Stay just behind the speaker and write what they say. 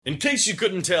In case you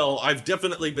couldn't tell, I've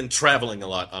definitely been traveling a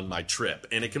lot on my trip,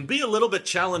 and it can be a little bit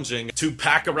challenging to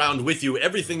pack around with you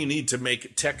everything you need to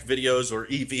make tech videos or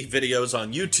EV videos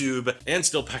on YouTube, and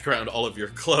still pack around all of your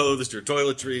clothes, your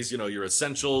toiletries, your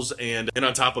essentials, and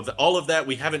on top of all of that,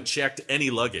 we haven't checked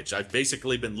any luggage. I've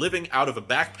basically been living out of a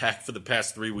backpack for the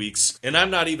past 3 weeks, and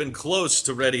I'm not even close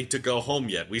to ready to go home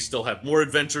yet. We still have more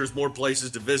adventures, more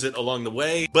places to visit along the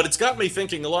way, but it's got me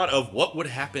thinking a lot of what would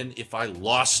happen if I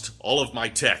lost all of my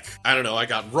tech. I don't know, I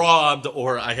got robbed,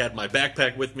 or I had my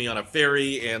backpack with me on a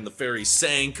ferry and the ferry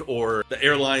sank, or the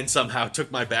airline somehow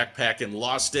took my backpack and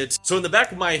lost it. So in the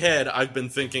back of my head, I've been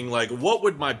thinking, what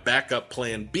would my backup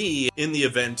plan be in the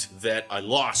event that I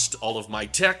lost all of my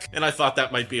tech? And I thought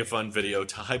that might be a fun video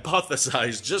to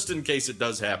hypothesize just in case it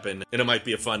does happen, and it might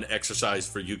be a fun exercise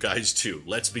for you guys too.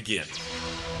 Let's begin.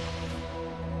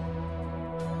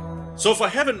 So if I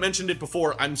haven't mentioned it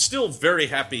before, I'm still very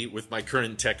happy with my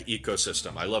current tech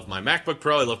ecosystem. I love my MacBook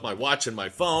Pro, I love my watch and my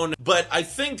phone, but I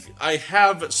think I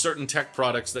have certain tech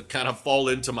products that kind of fall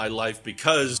into my life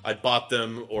because I bought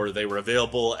them or they were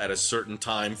available at a certain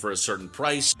time for a certain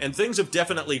price, and things have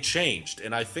definitely changed.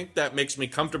 And I think that makes me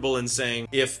comfortable in saying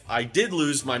if I did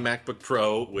lose my MacBook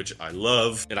Pro, which I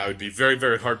love, and I would be very,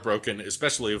 very heartbroken,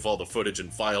 especially if all the footage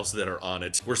and files that are on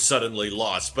it were suddenly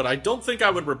lost, but I don't think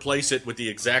I would replace it with the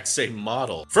exact same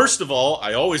model. First of all,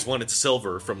 I always wanted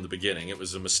silver from the beginning. It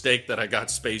was a mistake that I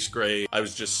got space gray. I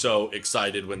was just so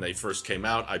excited when they first came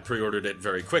out. I pre-ordered it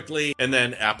very quickly, and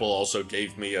then Apple also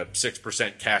gave me a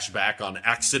 6% cash back on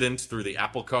accident through the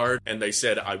Apple Card, and they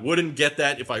said I wouldn't get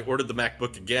that if I ordered the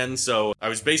MacBook again, so I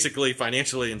was basically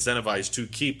financially incentivized to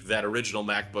keep that original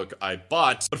MacBook I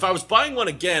bought. But if I was buying one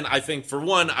again, I think for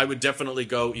one, I would definitely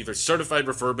go either certified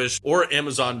refurbished or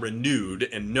Amazon renewed,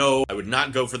 and no, I would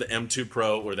not go for the M2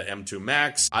 Pro or the M2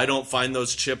 Max. I don't find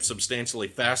those chips substantially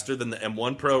faster than the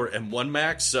M1 Pro or M1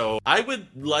 Max, so I would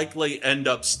likely end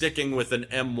up sticking with an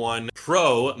M1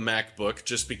 Pro MacBook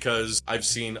just because I've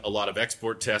seen a lot of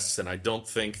export tests, and I don't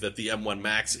think that the M1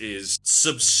 Max is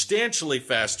substantially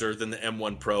faster than the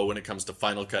M1 Pro when it comes to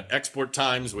Final Cut export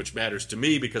times, which matters to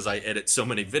me because I edit so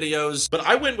many videos. But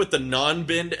I went with the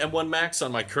non-binned M1 Max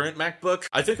on my current MacBook.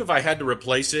 I think if I had to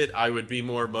replace it, I would be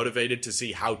more motivated to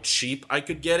see how cheap I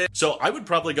could get it. So I would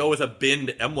probably go with a binned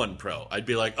M1 Pro. I'd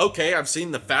be like, okay, I've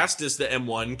seen the fastest the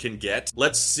M1 can get.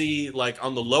 Let's see,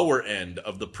 on the lower end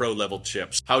of the Pro level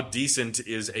chips, how decent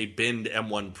is a binned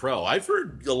M1 Pro? I've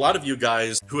heard a lot of you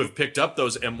guys who have picked up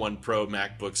those M1 Pro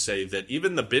MacBooks say that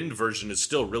even the binned version is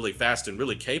still really fast and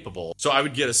really capable. So I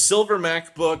would get a silver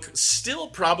MacBook, still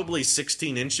probably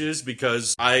 16 inches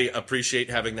because I appreciate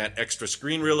having that extra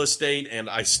screen real estate, and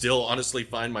I still honestly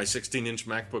find my 16-inch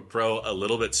MacBook Pro a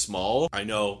little bit small. I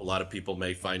know a lot of people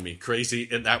may find me crazy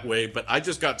in that way, but I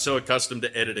just got so accustomed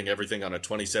to editing everything on a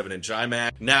 27-inch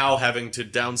iMac. Now having to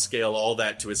downscale all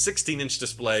that to a 16-inch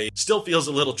display still feels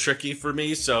a little tricky for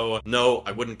me, so no,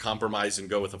 I wouldn't compromise and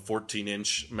go with a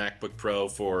 14-inch MacBook Pro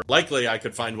for, likely I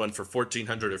could find one for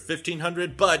 $1,400 or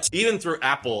 $1,500, but even through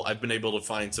Apple, I've been able to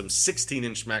find some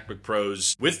 16-inch MacBook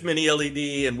Pros with mini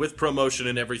LED and with ProMotion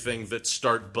and everything that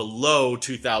start below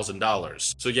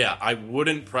 $2,000. So yeah, I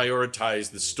wouldn't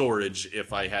prioritize the storage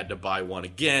if I had to buy one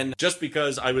again, just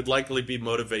because I would likely be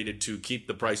motivated to keep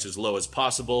the price as low as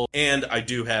possible, and I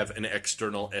do have an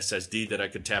external SSD that I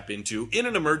could tap into in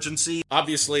an emergency.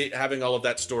 Obviously, having all of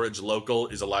that storage local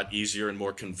is a lot easier and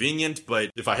more convenient,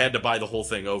 but if I had to buy the whole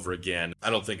thing over again, I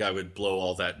don't think I would blow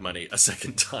all that money a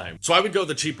second time. So I would go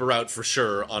the cheaper route for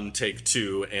sure on take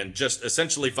two, and just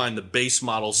essentially find the base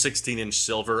model 16-inch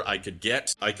silver I could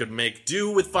get. I could make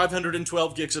do with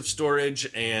 512 gigs of storage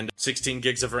and 16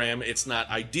 gigs of RAM. It's not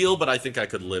ideal, but I think I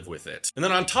could live with it. And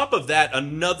then on top of that,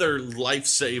 another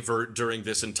lifesaver during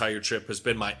this entire trip has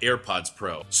been my AirPods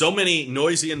Pro. So many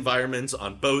noisy environments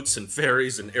on boats and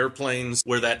ferries and airplanes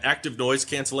where that active noise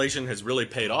cancellation has really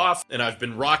paid off, and I've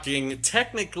been rocking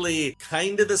technically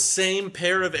kind of the same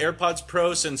pair of AirPods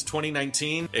Pro since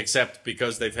 2019, except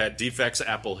because they've had defects,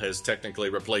 Apple has technically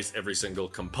replaced every single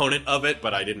component of it,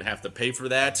 but I didn't have to pay for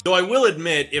that. Though I will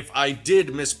admit, if I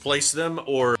did misplace them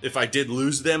or if I did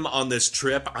lose them on this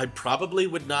trip, I probably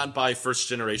would not buy first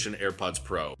generation AirPods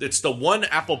Pro. It's the one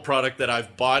Apple product that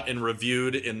I've bought and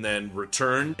reviewed and then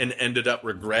returned and ended up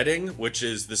regretting, which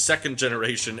is the second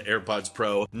generation AirPods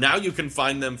Pro. Now you can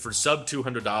find them for sub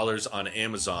 $200 on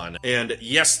Amazon. And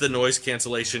yes, the noise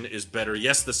cancellation is better.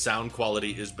 Yes, the sound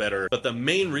quality is better. But the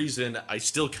main reason I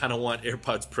still kind of want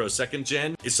AirPods Pro second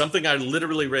gen is something I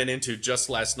literally ran into just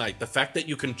last night. The fact that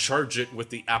you can charge it with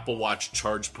the Apple Watch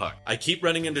charge puck. I keep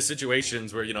running into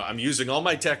situations where, I'm using all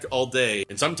my tech all day away,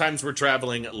 and sometimes we're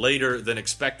traveling later than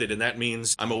expected, and that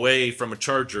means I'm away from a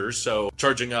charger, so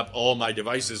charging up all my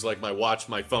devices like my watch,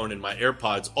 my phone, and my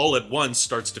AirPods all at once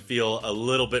starts to feel a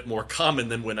little bit more common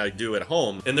than when I do at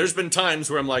home. And there's been times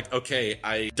where I'm like, okay,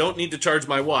 I don't need to charge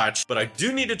my watch, but I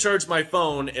do need to charge my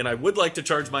phone, and I would like to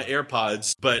charge my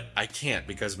AirPods, but I can't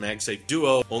because MagSafe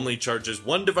Duo only charges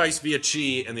one device via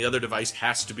Qi, and the other device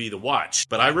has to be the watch.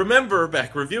 But I remember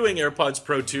back reviewing AirPods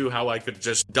Pro 2 how I could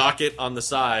just dock it on the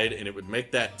side and it would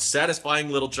make that satisfying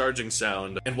little charging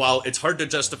sound. And while it's hard to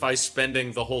justify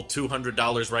spending the whole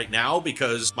 $200 right now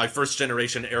because my first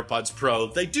generation AirPods Pro,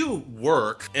 they do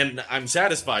work and I'm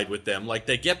satisfied with them. Like,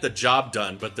 they get the job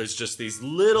done, but there's just these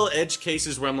little edge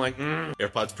cases where I'm like,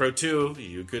 AirPods Pro 2,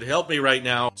 you could help me right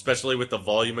now, especially with the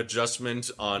volume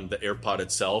adjustment on the AirPod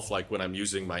itself. Like when I'm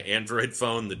using my Android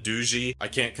phone, the Doogee, I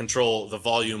can't control the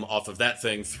volume off of that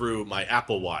thing through my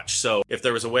Apple Watch. So if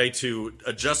there was a way to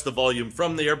adjust the volume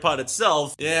from the AirPod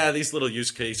itself, yeah, these little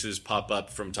use cases pop up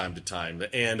from time to time.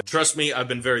 And trust me, I've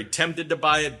been very tempted to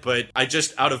buy it, but I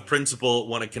just out of principle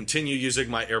want to continue using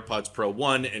my AirPods Pro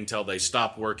 1 until they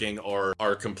stop working or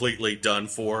are completely done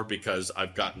for, because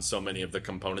I've gotten so many of the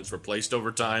components replaced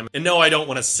over time. And no, I don't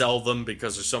want to sell them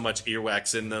because there's so much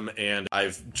earwax in them, and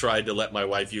I've tried to let my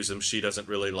wife use them. She doesn't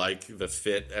really like the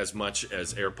fit as much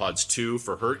as AirPods 2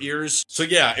 for her ears. So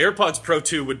yeah, AirPods Pro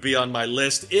 2 would be on my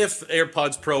list if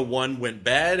AirPods Pro 1 went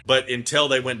bad, but until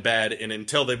they went bad and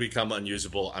until they become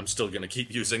unusable, I'm still going to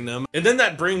keep using them. And then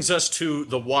that brings us to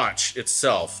the watch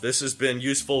itself. This has been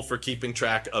useful for keeping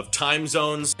track of time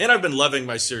zones, and I've been loving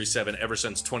my Series 7 ever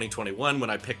since 2021 when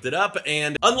I picked it up,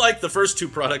 and unlike the first two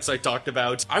products I talked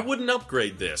about, I wouldn't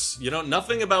upgrade this. You know,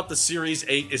 nothing about the Series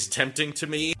 8 is tempting to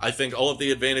me. I think all of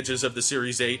the advantages of the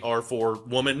Series 8 are for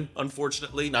women,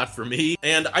 unfortunately, not for me.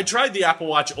 And I tried the Apple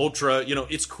Watch Ultra, you know,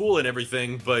 it's cool and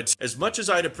everything, but as much as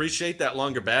I'd appreciate that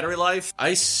longer battery life,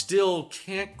 I still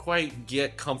can't quite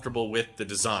get comfortable with the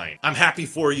design. I'm happy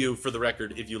for you, for the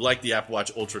record, if you like the Apple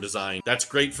Watch Ultra design. That's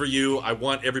great for you. I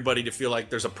want everybody to feel like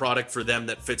there's a product for them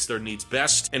that fits their needs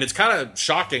best. And it's kind of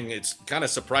shocking, it's kind of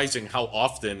surprising how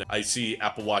often I see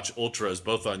Apple Watch Ultras,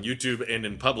 both on YouTube and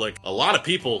in public. A lot of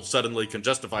people suddenly can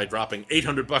justify dropping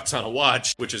 $800 on a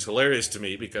watch, which is hilarious to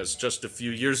me because just a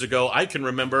few years ago, I can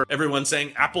remember everyone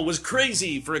saying Apple was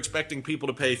crazy for expecting people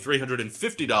to pay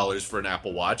 $350 for an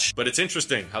Apple Watch. But it's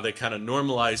interesting how they kind of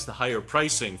normalize the higher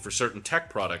pricing for certain tech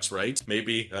products, right?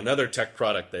 Maybe another tech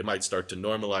product they might start to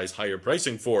normalize higher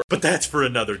pricing for, but that's for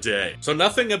another day. So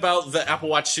nothing about the Apple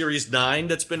Watch Series 9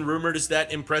 that's been rumored is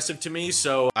that impressive to me.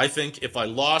 So I think if I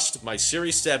lost my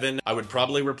Series 7, I would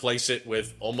probably replace it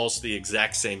with almost the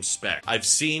exact same spec. I've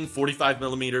seen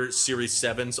 45mm Series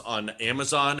 7s on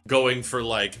Amazon going for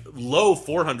like low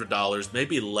 $400,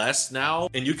 maybe less now.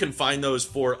 And you can find those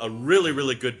for a really,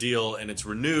 really good deal. And it's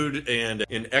renewed and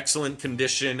in excellent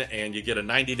condition. And you get a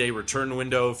 90-day return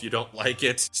window if you don't like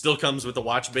it. Still comes with a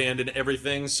watch band and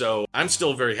everything. So I'm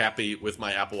still very happy with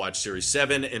my Apple Watch Series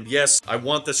 7. And yes, I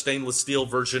want the stainless steel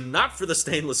version. Not for the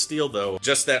stainless steel though,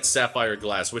 just that sapphire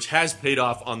glass, which has paid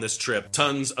off on this trip.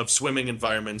 Tons of swimming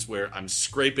environments where I'm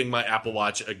scraping my Apple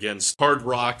Watch against hard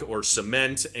rock or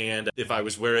cement. And if I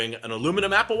was wearing an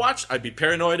aluminum Apple Watch, I'd be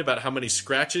paranoid about how many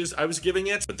scratches I was giving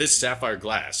it. But this sapphire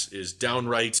glass is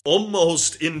downright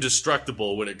almost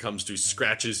indestructible when it comes to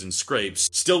scratches and scrapes.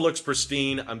 Still looks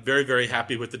pristine. I'm very, very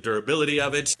happy with the durability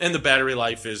of it. And the battery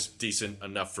life is decent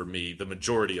enough for me the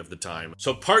majority of the time.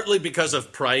 So partly because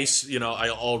of price, you know, I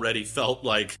already felt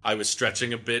like I was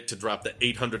stretching a bit to drop the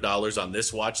 $800 on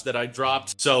this watch that I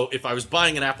dropped. So if I was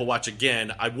buying an Apple Watch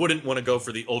again, I wouldn't want to go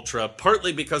for the Ultra,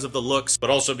 partly because of the looks, but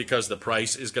also because the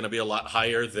price is going to be a lot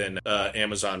higher than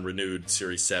Amazon renewed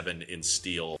Series 7 in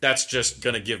steel. That's just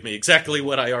going to give me exactly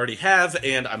what I already have,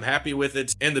 and I'm happy with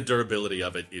it, and the durability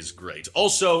of it is great.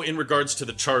 Also, in regards to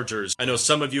the chargers, I know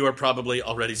some of you are probably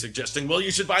already suggesting, well,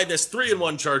 you should buy this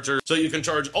 3-in-1 charger so you can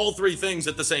charge all three things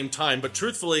at the same time, but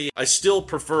truthfully, I still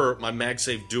prefer my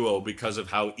MagSafe Duo because of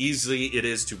how easy it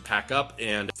is to pack up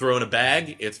and throw in a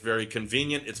bag. It's very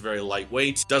convenient, it's very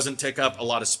lightweight, doesn't take up a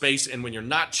lot of space, and when you're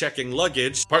not checking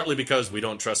luggage, partly because we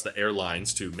don't trust the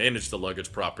airlines to manage the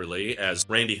luggage properly, as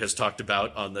Randy has talked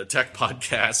about on the tech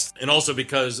podcast, and also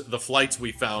because the flights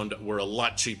we found were a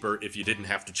lot cheaper if you didn't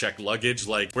have to check luggage.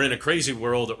 Like, we're in a crazy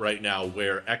world right now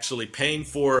where actually paying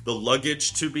for the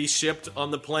luggage to be shipped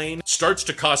on the plane starts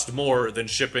to cost more than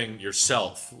shipping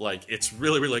yourself. Like, it's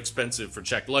really, really expensive for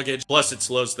checked luggage. Plus, it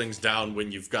slows things down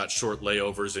when you've got short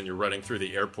layovers and you're running through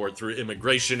the airport, through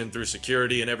immigration and through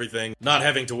security and everything. Not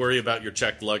having to worry about your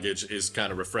checked luggage is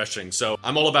kind of refreshing. So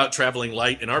I'm all about traveling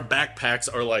light, and our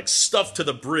backpacks are like stuffed to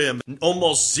the brim,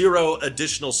 almost zero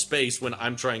additional space when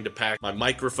I'm trying to pack my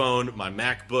microphone, my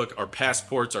MacBook, our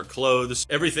passports, our clothes,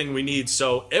 everything we need.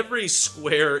 So every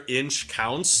square inch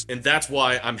counts, and that's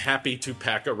why I'm happy to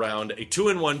pack around a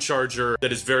 2-in-1 charger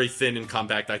that is very thin and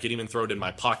compact. I can even throw it in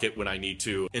my pocket when I need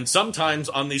to. And sometimes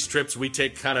on these trips, we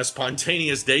take kind of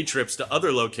spontaneous day trips to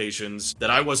other locations that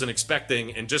I wasn't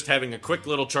expecting, and just having a quick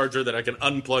little charger that I can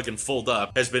unplug and fold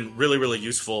up has been really, really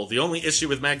useful. The only issue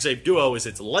with MagSafe Duo is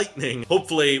it's lightning.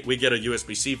 Hopefully we get a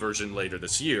USB-C version later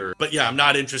this year. But yeah, I'm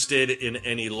not interested in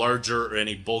any larger or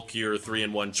any bulkier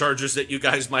 3-in-1 chargers that you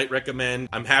guys might recommend.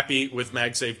 I'm happy with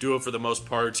MagSafe Duo for the most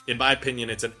part. In my opinion,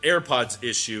 it's an AirPods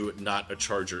issue, not a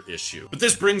charger issue. But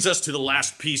this brings us to the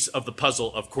last piece of the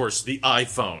puzzle, of course, the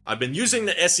iPhone. I've been using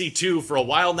the SE2 for a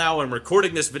while now. I'm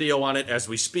recording this video on it as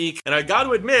we speak, and I got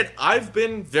to admit, I've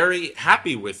been very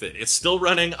happy with it. It's still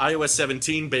running iOS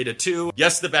 17 Beta 2.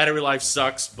 Yes, the battery life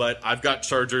sucks, but I've got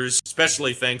chargers,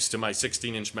 especially thanks to my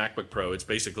 16-inch MacBook Pro. It's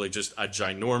basically just a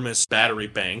ginormous battery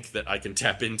bank that I can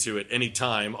tap into at any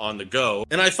time on the go.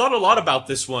 And I thought a lot about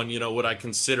this one. You know, would I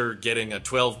consider getting a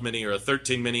 12 mini or a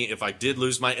 13 mini if I did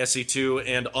lose my SE2?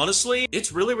 And honestly,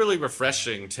 it's really, really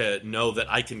refreshing to know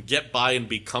that I can get by and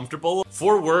be comfortable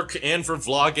for work and for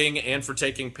vlogging and for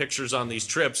taking pictures on these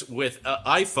trips with an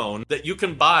iPhone that you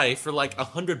can buy for like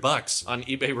 $100 on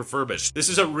eBay refurbished. This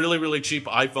is a really, really cheap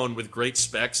iPhone with great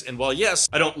specs. And while yes,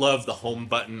 I don't love the home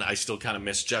button, I still kind of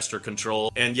miss gesture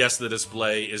control. And yes, the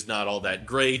display is not all that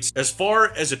great. As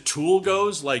far as a tool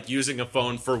goes, like using a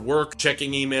phone for work,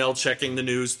 checking email, checking the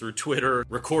news through Twitter,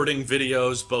 recording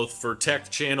videos, both for tech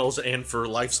channels and for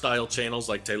lifestyle channels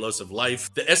like Talos of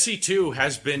Life, the SE2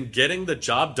 has been getting the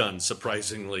job done,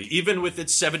 surprisingly, even with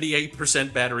its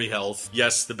 78% battery health.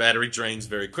 Yes, the battery drains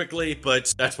very quickly,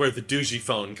 but that's where the Doogee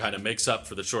phone kind of makes up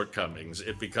for the shortcomings.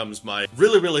 It becomes my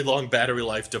really, really long battery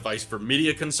life device for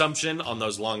media consumption on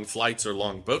those long flights or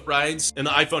long boat rides. And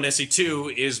the iPhone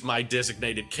SE2 is my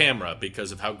designated camera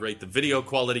because of how great the video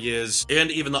quality is,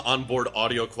 and even the onboard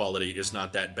audio quality is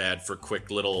not that bad for quick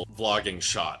little vlogging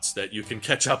shots that you can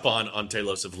catch up on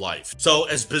Talos of Life. So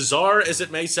as bizarre as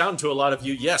it may sound to a lot of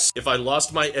you, yes, if I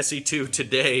lost my SE2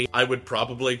 today, I would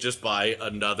probably just buy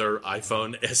another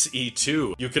iPhone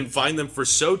SE2. You can find them for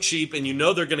so cheap, and you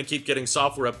know they're going to keep getting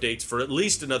software updates for at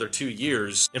least another 2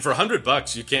 years. And for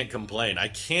 $100, you can't complain. I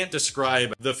can't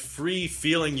describe the free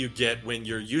feeling you get when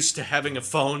you're used to having a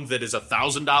phone that is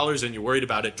 $1,000 and you're worried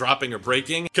about it dropping or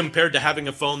breaking, compared to having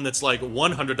a phone that's like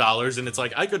 $100 and it's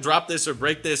like, I could drop this or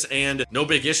break this and no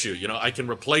big issue. You know, I can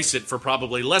replace it for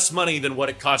probably less money than what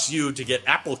it costs you to get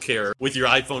Apple Care with your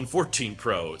iPhone 14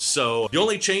 Pro. So the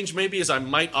only change maybe is I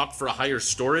might opt for a higher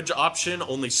storage option.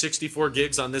 Only 64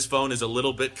 gigs on this phone is a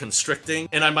little bit constricting,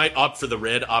 and I might opt for the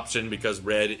red option because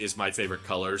red is my favorite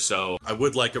color. So I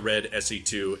would like a red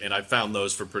SE2, and I found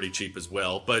those for pretty cheap as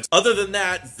well. But other than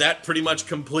that, that pretty much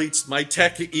completes my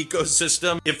tech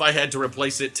ecosystem. If I had to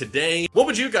replace it today, what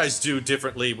would you guys do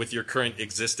differently with your current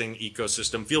existing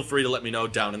ecosystem? Feel free to let me know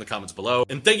down in the comments below.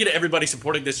 And thank you to everybody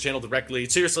supporting this channel directly.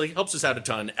 It seriously helps us out a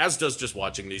ton, as does just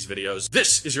watching these videos.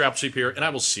 This is your Apple Sheep here, and I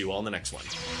will see you all in the next one.